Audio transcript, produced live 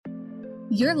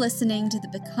You're listening to the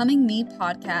Becoming Me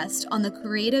podcast on the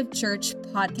Creative Church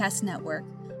Podcast Network,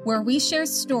 where we share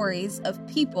stories of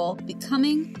people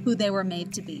becoming who they were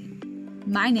made to be.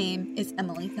 My name is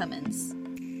Emily Cummins.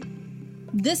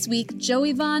 This week,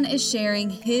 Joey Vaughn is sharing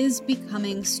his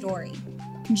becoming story.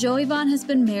 Joey Vaughn has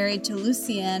been married to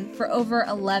Lucienne for over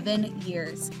 11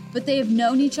 years, but they have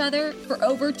known each other for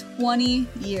over 20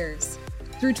 years.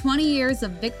 Through 20 years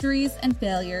of victories and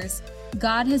failures,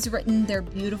 God has written their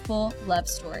beautiful love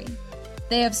story.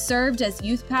 They have served as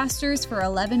youth pastors for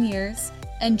 11 years,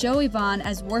 and Joey Vaughn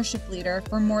as worship leader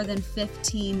for more than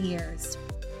 15 years.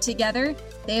 Together,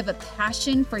 they have a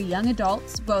passion for young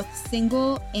adults, both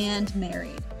single and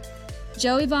married.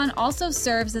 Joey Vaughn also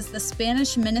serves as the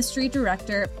Spanish ministry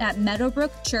director at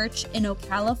Meadowbrook Church in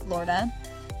Ocala, Florida,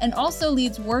 and also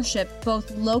leads worship both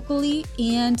locally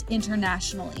and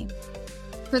internationally.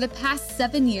 For the past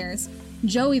 7 years,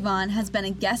 Joey Vaughn has been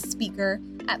a guest speaker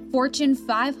at Fortune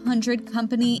 500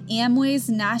 company Amway's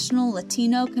National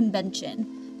Latino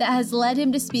Convention that has led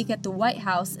him to speak at the White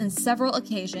House on several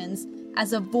occasions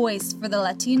as a voice for the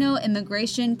Latino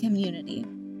immigration community.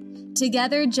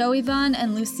 Together, Joey Vaughn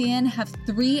and Lucienne have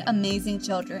 3 amazing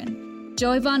children.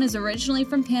 Joey Vaughn is originally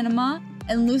from Panama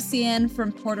and Lucienne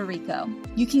from Puerto Rico.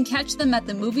 You can catch them at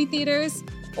the movie theaters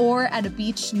or at a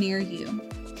beach near you.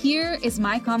 Here is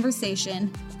my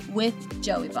conversation with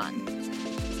Joey Vaughn.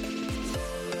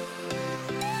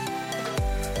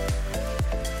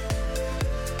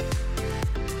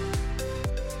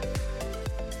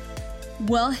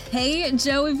 Well, hey,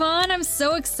 Joey Vaughn, I'm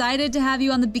so excited to have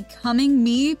you on the Becoming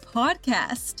Me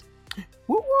podcast.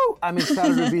 Woo woo! I'm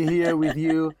excited to be here with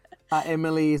you,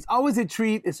 Emily. It's always a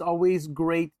treat. It's always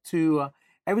great to,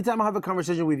 every time I have a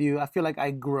conversation with you, I feel like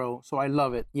I grow. So I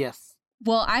love it. Yes.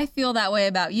 Well, I feel that way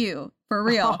about you, for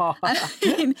real.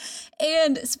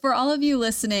 And for all of you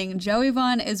listening, Joey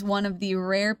Vaughn is one of the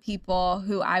rare people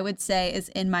who I would say is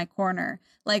in my corner.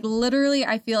 Like literally,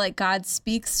 I feel like God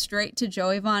speaks straight to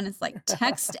Joey Vaughn. It's like,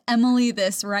 text Emily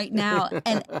this right now.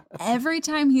 And every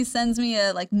time he sends me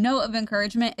a note of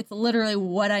encouragement, it's literally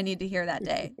what I need to hear that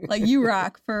day. Like, you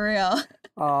rock, for real.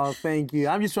 Oh, thank you.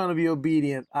 I'm just trying to be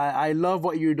obedient. I love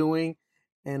what you're doing.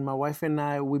 And my wife and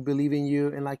I, we believe in you.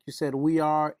 And like you said, we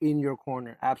are in your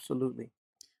corner. Absolutely.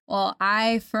 Well,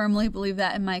 I firmly believe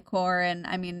that in my core. And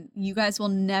I mean, you guys will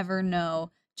never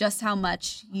know just how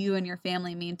much you and your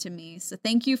family mean to me. So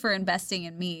thank you for investing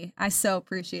in me. I so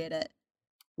appreciate it.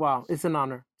 Wow. It's an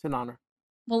honor. It's an honor.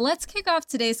 Well, let's kick off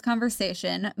today's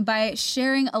conversation by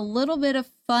sharing a little bit of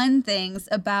fun things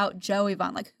about Joey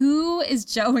Vaughn. Like, who is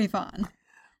Joey Vaughn?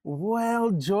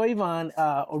 Well, Joey Vaughn,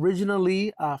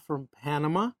 originally from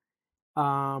Panama.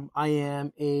 I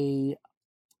am a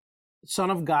son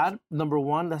of God, number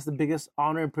one. That's the biggest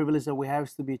honor and privilege that we have,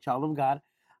 is to be a child of God.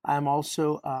 I am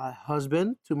also a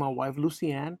husband to my wife,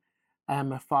 Lucienne. I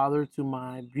am a father to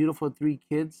my beautiful 3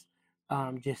 kids,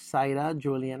 Jesaida,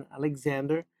 Julian,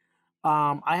 Alexander.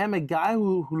 I am a guy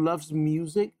who loves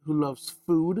music, who loves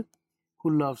food,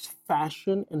 who loves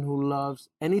fashion, and who loves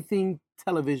anything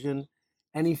television,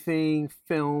 anything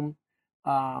film.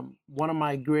 One of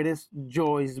my greatest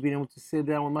joys is being able to sit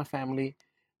down with my family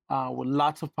with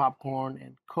lots of popcorn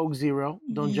and Coke Zero.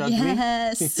 Don't judge me.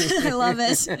 Yes, I love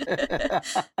it.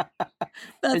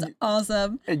 That's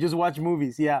awesome. And just watch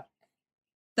movies, yeah.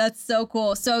 That's so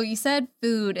cool. So you said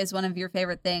food is one of your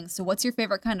favorite things. So what's your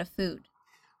favorite kind of food?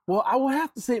 Well, I would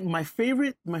have to say my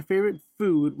favorite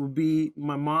food would be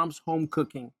my mom's home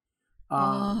cooking.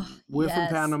 We're from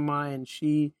Panama, and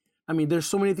there's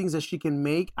so many things that she can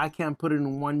make. I can't put it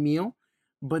in one meal.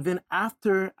 But then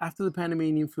after the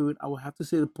Panamanian food, I would have to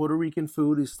say the Puerto Rican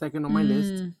food is second on my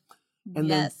list.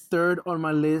 And then third on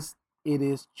my list, it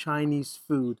is Chinese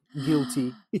food.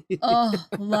 Guilty. Oh,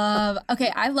 love.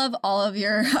 Okay, I love all of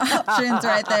your options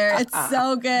right there. It's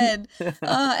so good.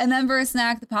 And then for a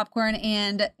snack, the popcorn,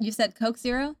 and you said Coke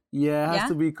Zero? Yeah, it has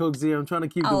to be Coke Zero. I'm trying to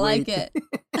keep the weight. I like it.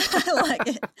 I like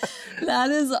it.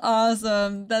 That is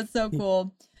awesome. That's so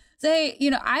cool. So, hey,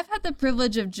 I've had the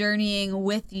privilege of journeying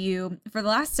with you for the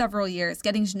last several years,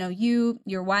 getting to know you,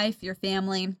 your wife, your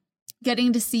family,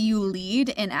 getting to see you lead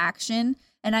in action.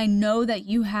 And I know that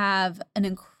you have an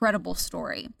incredible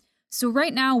story. So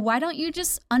right now, why don't you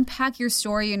just unpack your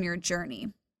story and your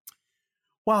journey?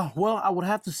 Wow. Well, I would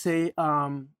have to say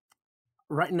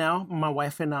right now, my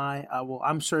wife and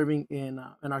I'm serving in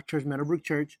our church, Meadowbrook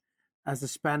Church, as the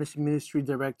Spanish ministry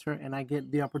director, and I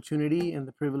get the opportunity and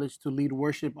the privilege to lead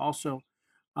worship also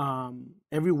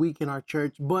every week in our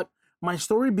church. But my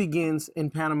story begins in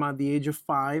Panama at the age of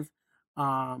 5,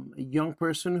 a young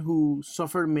person who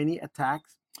suffered many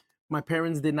attacks. My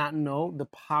parents did not know the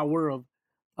power of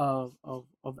of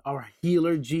our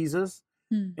healer Jesus.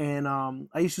 Hmm. And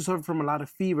I used to suffer from a lot of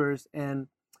fevers, and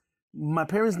my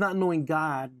parents not knowing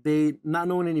God, they not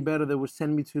knowing any better, they would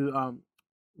send me to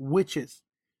witches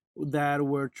that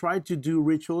were trying to do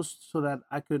rituals so that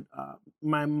I could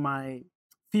my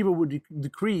fever would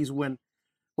decrease. When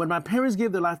my parents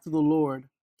gave their life to the Lord,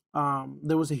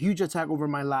 there was a huge attack over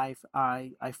my life.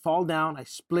 I fall down, I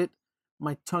split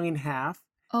my tongue in half,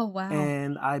 Oh, wow.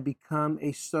 and I become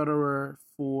a stutterer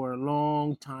for a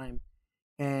long time.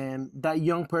 And that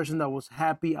young person that was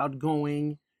happy,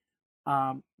 outgoing,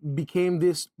 um, became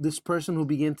this person who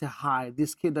began to hide.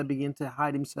 This kid that began to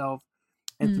hide himself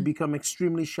and to Hmm. become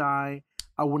extremely shy.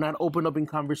 I would not open up in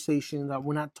conversations. I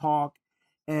would not talk,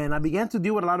 and I began to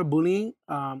deal with a lot of bullying,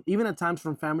 even at times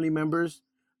from family members.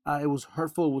 It was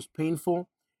hurtful. It was painful.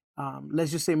 Let's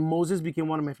just say Moses became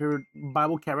one of my favorite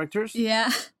Bible characters.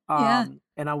 Yeah. Yeah.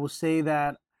 And I will say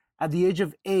that at the age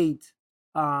of 8,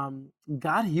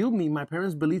 God healed me. My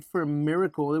parents believed for a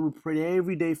miracle. They would pray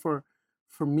every day for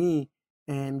me,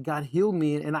 and God healed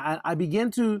me. And I began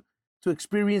to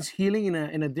experience healing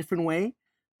in a different way,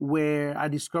 where I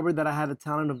discovered that I had a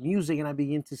talent of music, and I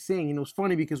began to sing. And it was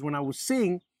funny because when I would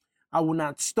sing, I would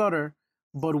not stutter,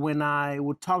 but when I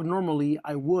would talk normally,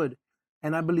 I would.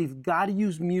 And I believe God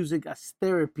used music as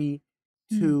therapy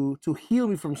Hmm. to heal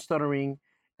me from stuttering.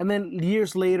 And then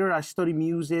years later, I studied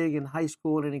music in high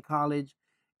school and in college,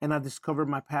 and I discovered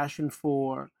my passion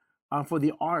for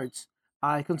the arts.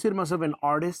 I consider myself an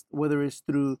artist, whether it's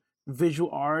through visual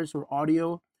arts or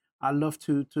audio. I love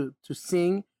to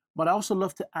sing, but I also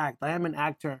love to act. I am an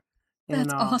actor, and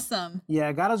That's awesome.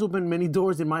 yeah, God has opened many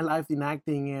doors in my life in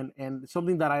acting, and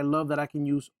something that I love that I can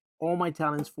use all my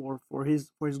talents for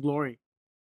His glory.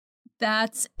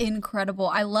 That's incredible.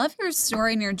 I love your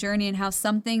story and your journey and how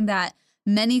something that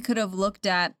many could have looked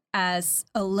at as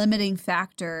a limiting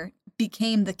factor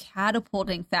became the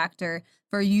catapulting factor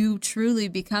for you truly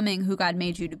becoming who God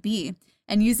made you to be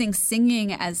and using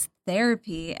singing as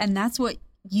therapy. And that's what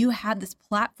you have this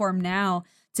platform now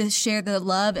to share the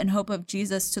love and hope of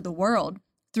Jesus to the world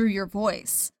through your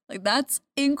voice. Like, that's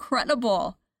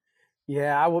incredible.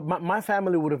 Yeah, my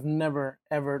family would have never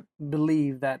ever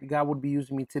believed that God would be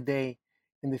using me today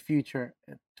in the future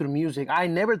through music. I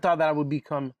never thought that I would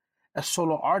become a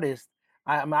solo artist.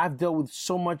 I've dealt with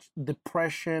so much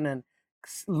depression and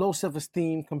low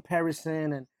self-esteem,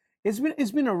 comparison, and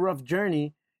it's been a rough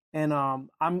journey. And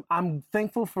I'm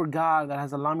thankful for God that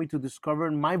has allowed me to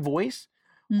discover my voice,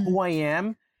 who Mm. I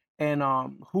am, and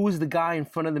who is the guy in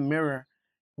front of the mirror.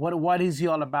 What is he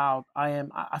all about?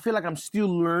 I feel like I'm still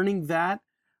learning that,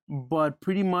 but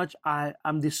pretty much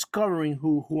I'm discovering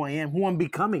who I am, who I'm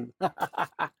becoming.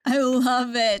 I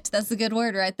love it. That's a good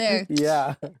word right there.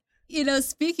 Yeah. You know,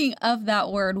 speaking of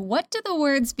that word, what do the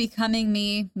words becoming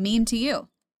me mean to you?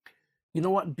 You know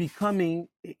what? Becoming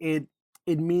it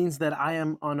means that I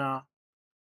am on an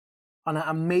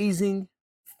amazing,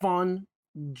 fun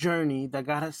journey that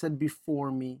God has set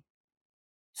before me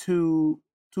to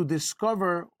to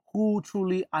discover who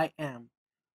truly I am.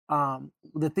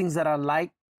 The things that I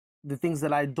like, the things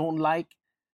that I don't like,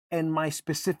 and my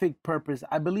specific purpose.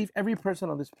 I believe every person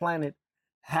on this planet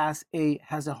has a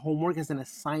homework, has an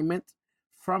assignment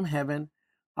from heaven,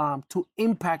 to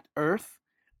impact Earth,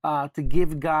 to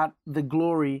give God the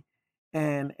glory,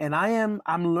 and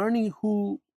I'm learning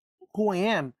who I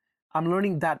am. I'm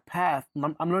learning that path.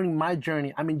 I'm learning my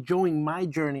journey. I'm enjoying my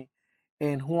journey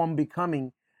and who I'm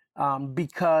becoming,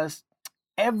 because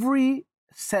every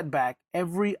setback,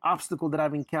 every obstacle that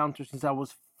I've encountered since I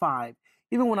was 5,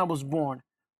 even when I was born,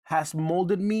 has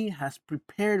molded me, has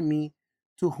prepared me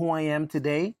to who I am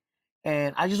today.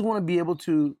 And I just want to be able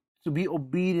to be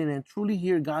obedient and truly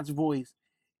hear God's voice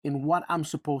in what I'm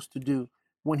supposed to do.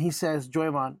 When He says,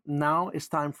 Joyvan, now it's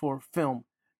time for film,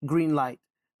 green light.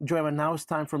 Joyvan, now it's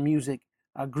time for music,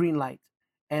 green light.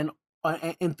 And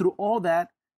and through all that,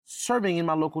 serving in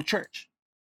my local church.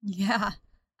 Yeah,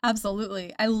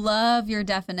 absolutely. I love your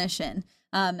definition,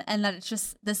 and that it's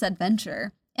just this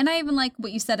adventure. And I even like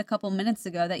what you said a couple minutes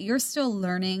ago that you're still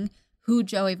learning who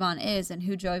Joey Vaughn is and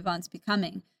who Joey Vaughn's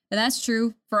becoming. And that's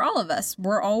true for all of us.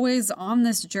 We're always on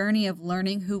this journey of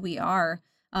learning who we are.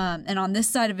 And on this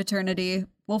side of eternity,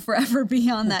 we'll forever be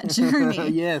on that journey.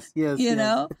 Yes, yes, You yes.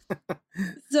 know?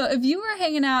 So if you were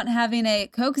hanging out and having a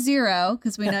Coke Zero,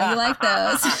 because we know you like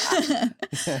those,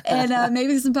 and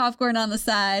maybe some popcorn on the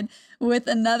side with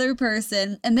another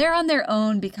person, and they're on their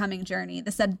own becoming journey,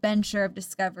 this adventure of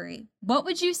discovery, what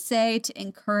would you say to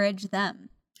encourage them?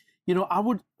 I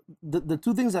would, the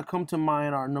two things that come to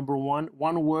mind are, number one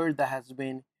word that has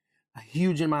been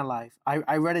huge in my life.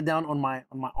 I read it down on my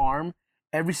arm,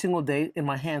 every single day in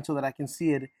my hand so that I can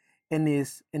see it in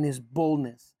his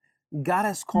boldness. God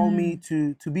has called me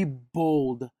Mm, to be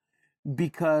bold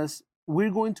because we're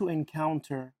going to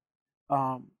encounter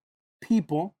um,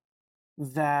 people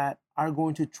that are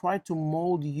going to try to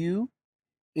mold you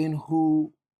in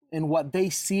who in what they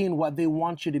see and what they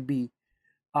want you to be.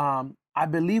 I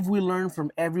believe we learn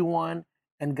from everyone,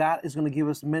 and God is going to give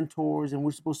us mentors, and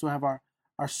we're supposed to have our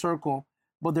circle.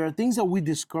 But there are things that we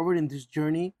discovered in this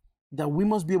journey that we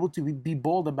must be able to be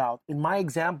bold about. In my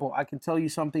example, I can tell you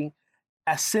something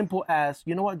as simple as,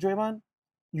 you know what, Joyvan,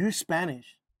 you're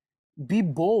Spanish. Be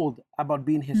bold about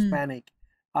being mm, Hispanic.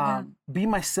 yeah. Be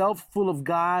myself, full of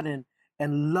God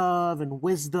and love and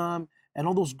wisdom and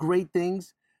all those great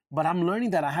things. But I'm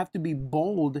learning that I have to be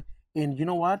bold in, you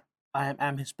know what?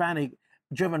 I'm Hispanic.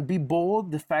 Driven, be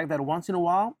bold. The fact that once in a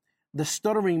while, the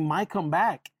stuttering might come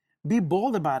back. Be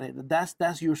bold about it.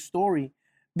 That's your story,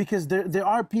 because there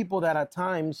are people that at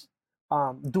times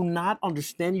do not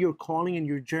understand your calling and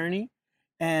your journey,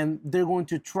 and they're going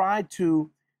to try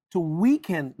to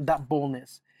weaken that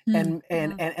boldness, Mm,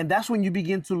 and that's when you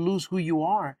begin to lose who you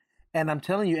are. And I'm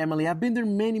telling you, Emily, I've been there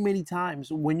many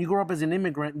times. When you grow up as an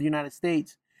immigrant in the United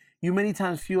States, you many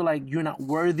times feel like you're not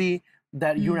worthy,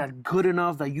 that you're mm, not good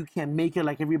enough, that you can't make it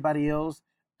like everybody else,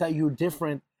 that you're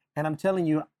different. And I'm telling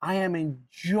you, I am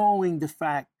enjoying the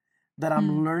fact that I'm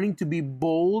mm, learning to be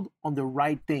bold on the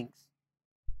right things.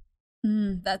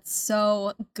 That's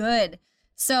so good.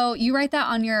 So you write that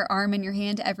on your arm and your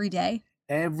hand every day?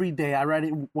 Every day I write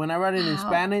it. When I write it in Wow.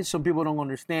 Spanish, some people don't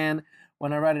understand.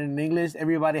 When I write it in English,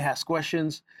 everybody has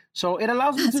questions. So it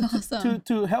allows me That's awesome.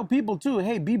 to help people too.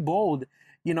 Hey, be bold.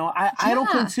 You know, Yeah. I don't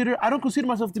consider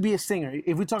myself to be a singer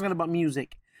if we're talking about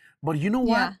music. But you know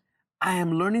what? Yeah. I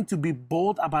am learning to be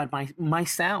bold about my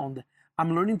sound.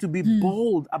 I'm learning to be Mm,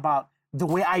 bold about the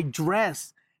way I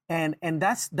dress. And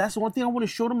that's one thing I want to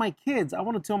show to my kids. I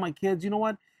want to tell my kids, you know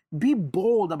what? Be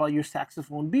bold about your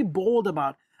saxophone. Be bold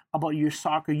about your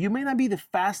soccer. You may not be the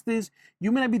fastest,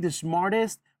 you may not be the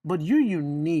smartest, but you're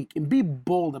unique, and be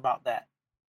bold about that.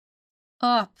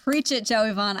 Oh, preach it,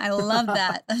 Joey Vaughn. I love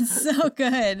that. That's so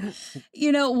good.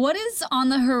 You know, what is on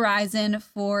the horizon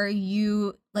for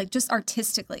you, like just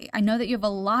artistically? I know that you have a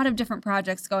lot of different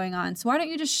projects going on. So why don't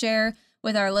you just share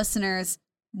with our listeners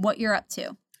what you're up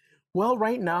to? Well,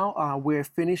 right now we're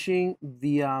finishing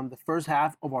the first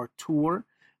half of our tour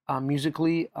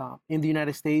musically in the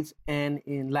United States and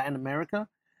in Latin America.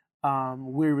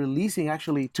 We're releasing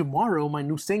actually tomorrow my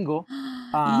new single,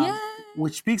 Yay!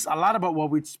 which speaks a lot about what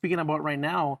we're speaking about right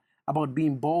now, about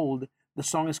being bold. The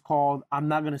song is called "I'm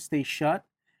Not Gonna Stay Shut,"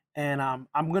 and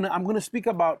I'm gonna speak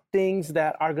about things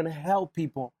that are gonna help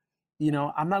people. You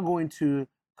know, I'm not going to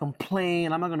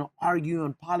complain. I'm not gonna argue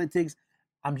on politics.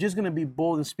 I'm just gonna be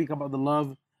bold and speak about the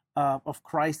love of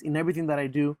Christ in everything that I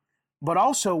do. But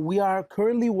also, we are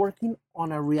currently working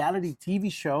on a reality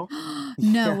TV show.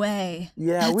 No Yeah, way.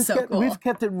 yeah, That's so we've cool.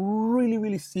 kept it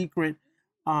really secret,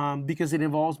 because it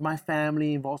involves my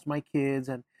family, involves my kids,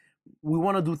 and we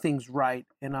want to do things right.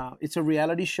 And it's a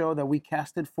reality show that we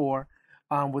casted for,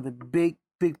 with a big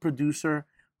producer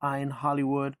in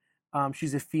Hollywood.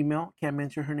 She's a female, can't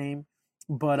mention her name,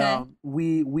 but Okay.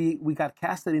 we got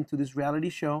casted into this reality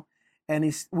show, and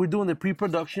we're doing the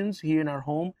pre-productions here in our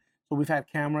home. So we've had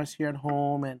cameras here at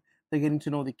home, and they're getting to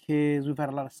know the kids. We've had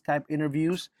a lot of Skype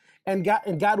interviews, and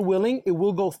God willing, it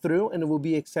will go through and it will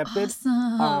be accepted.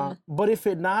 Awesome. But if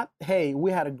it not, hey,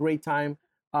 we had a great time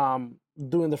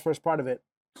doing the first part of it.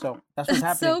 So that's what's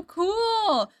That's happening. so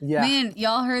cool. Yeah. Man,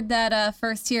 y'all heard that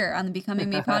first here on the Becoming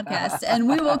Me podcast, and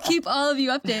we will keep all of you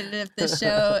updated if the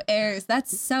show airs.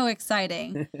 That's so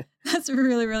exciting. That's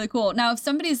really, really cool. Now, if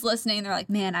somebody's listening, they're like,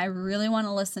 man, I really want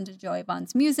to listen to Joey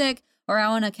Vaughn's music, or I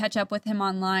want to catch up with him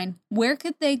online, where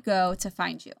could they go to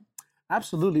find you?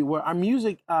 Absolutely. Where our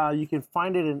music, you can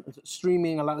find it in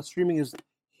streaming. A lot of streaming is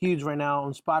huge right now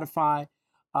on Spotify,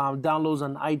 downloads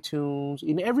on iTunes,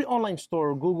 in every online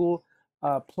store, Google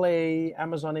Play,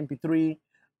 Amazon MP3,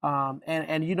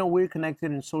 and you know we're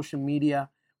connected in social media.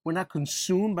 We're not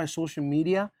consumed by social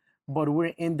media, but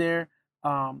we're in there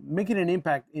making an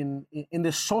impact in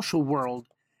the social world,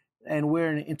 and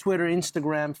we're in Twitter,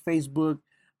 Instagram, Facebook.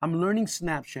 I'm learning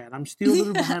Snapchat. I'm still a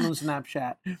little behind on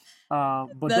Snapchat,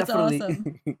 but That's definitely,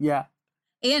 awesome. yeah.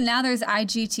 And now there's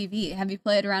IGTV. Have you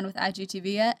played around with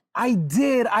IGTV yet? I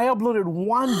did. I uploaded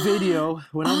one video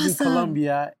when I was in Awesome.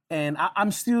 Colombia, and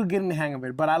I'm still getting the hang of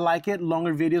it. But I like it.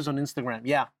 Longer videos on Instagram.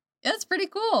 Yeah. That's pretty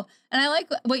cool. And I like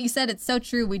what you said. It's so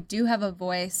true. We do have a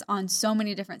voice on so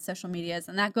many different social medias.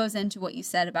 And that goes into what you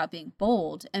said about being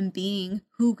bold and being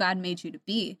who God made you to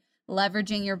be,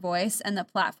 leveraging your voice and the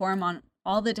platform on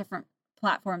all the different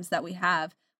platforms that we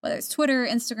have, whether it's Twitter,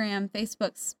 Instagram,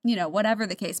 Facebook's, whatever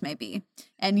the case may be.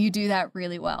 And you do that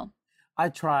really well. I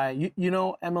try. You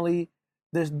know, Emily,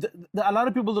 there's a lot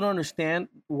of people don't understand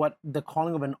what the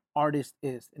calling of an artist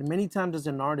is. And many times as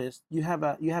an artist, you have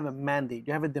a mandate,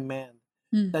 you have a demand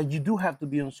that you do have to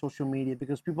be on social media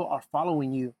because people are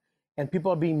following you and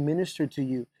people are being ministered to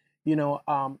you. You know,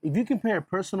 if you compare a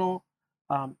personal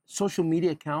social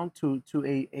media account to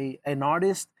an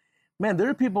artist, man, there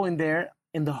are people in there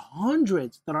in the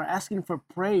hundreds that are asking for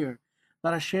prayer,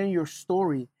 that are sharing your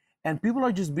story, and people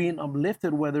are just being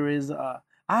uplifted. Whether it's I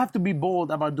have to be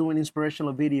bold about doing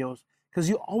inspirational videos because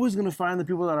you're always going to find the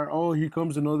people that are, oh, here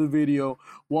comes another video,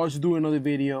 watch do another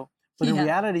video. But in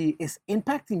reality, it's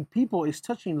impacting people, it's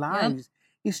touching lives,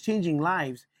 it's changing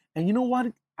lives. And you know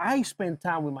what? I spend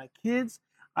time with my kids,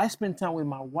 I spend time with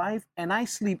my wife, and I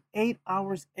sleep 8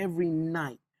 hours every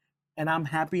night. And I'm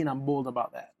happy and I'm bold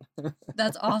about that.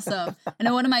 That's awesome. I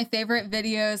know one of my favorite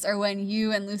videos are when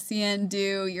you and Lucien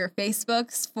do your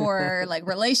Facebooks for like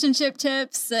relationship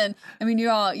tips. And I mean,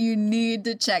 you need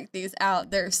to check these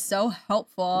out. They're so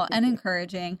helpful and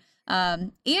encouraging.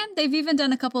 And they've even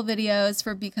done a couple videos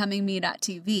for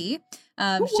becomingme.tv,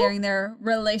 sharing their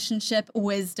relationship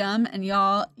wisdom. And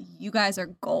you guys are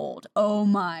gold. Oh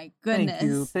my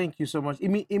goodness. Thank you so much.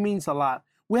 It means a lot.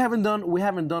 We haven't done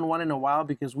one in a while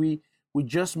because we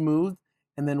just moved,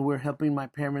 and then we're helping my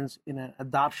parents in an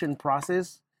adoption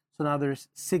process. So now there's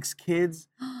 6 kids.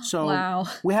 So wow.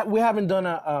 we haven't done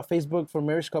a Facebook for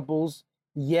marriage couples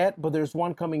yet, but there's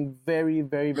one coming very,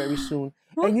 very, very soon.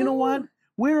 And you know what?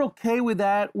 We're okay with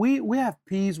that. We have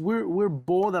peace. We're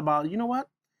bold about, you know what?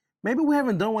 Maybe we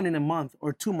haven't done one in a month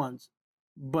or 2 months,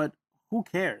 but who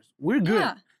cares? We're good.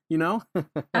 Yeah. You know?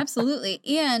 Absolutely.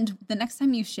 And the next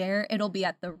time you share, it'll be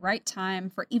at the right time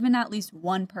for even at least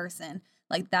one person.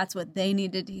 Like that's what they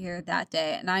needed to hear that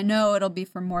day. And I know it'll be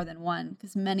for more than one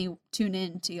because many tune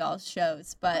in to y'all's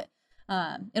shows, but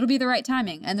it'll be the right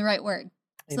timing and the right word.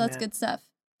 So Amen. That's good stuff.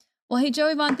 Well, hey,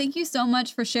 Joey Vaughn, thank you so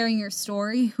much for sharing your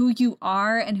story, who you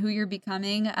are and who you're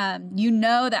becoming. You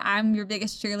know that I'm your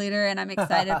biggest cheerleader, and I'm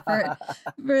excited for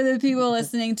the people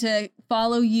listening to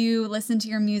follow you, listen to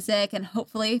your music, and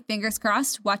hopefully, fingers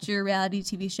crossed, watch your reality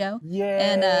TV show.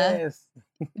 Yes.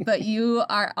 But you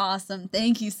are awesome.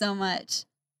 Thank you so much.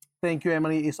 Thank you,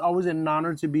 Emily. It's always an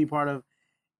honor to be part of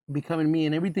Becoming Me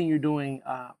and everything you're doing.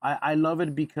 I love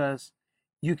it because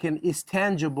it's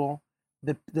tangible.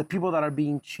 The people that are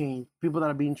being changed, people that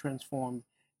are being transformed.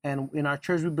 And in our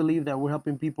church, we believe that we're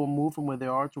helping people move from where they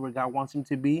are to where God wants them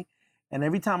to be. And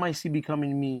every time I see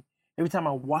Becoming Me, every time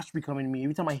I watch Becoming Me,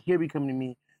 every time I hear Becoming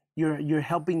Me, you're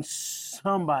helping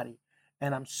somebody.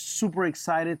 And I'm super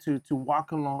excited to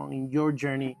walk along in your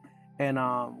journey. And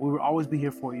we will always be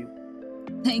here for you.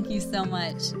 Thank you so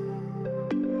much.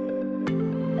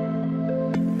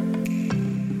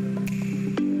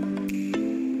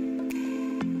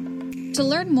 To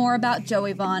learn more about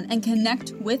Joey Vaughn and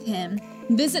connect with him,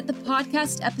 visit the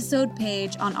podcast episode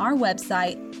page on our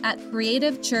website at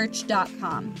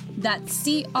creativechurch.com. That's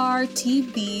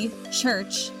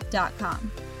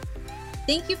CRTVchurch.com.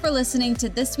 Thank you for listening to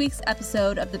this week's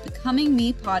episode of the Becoming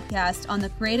Me podcast on the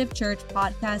Creative Church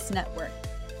Podcast Network.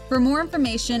 For more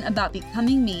information about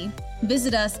Becoming Me,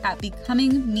 visit us at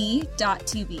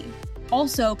becomingme.tv.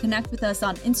 Also, connect with us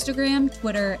on Instagram,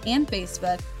 Twitter, and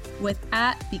Facebook with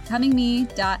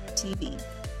 @becomingme.tv.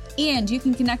 And you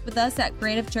can connect with us at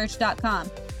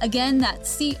creativechurch.com. Again,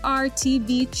 that's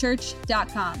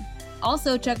CRTVchurch.com.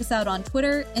 Also, check us out on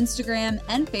Twitter, Instagram,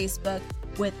 and Facebook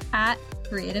with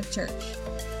 @creativechurch.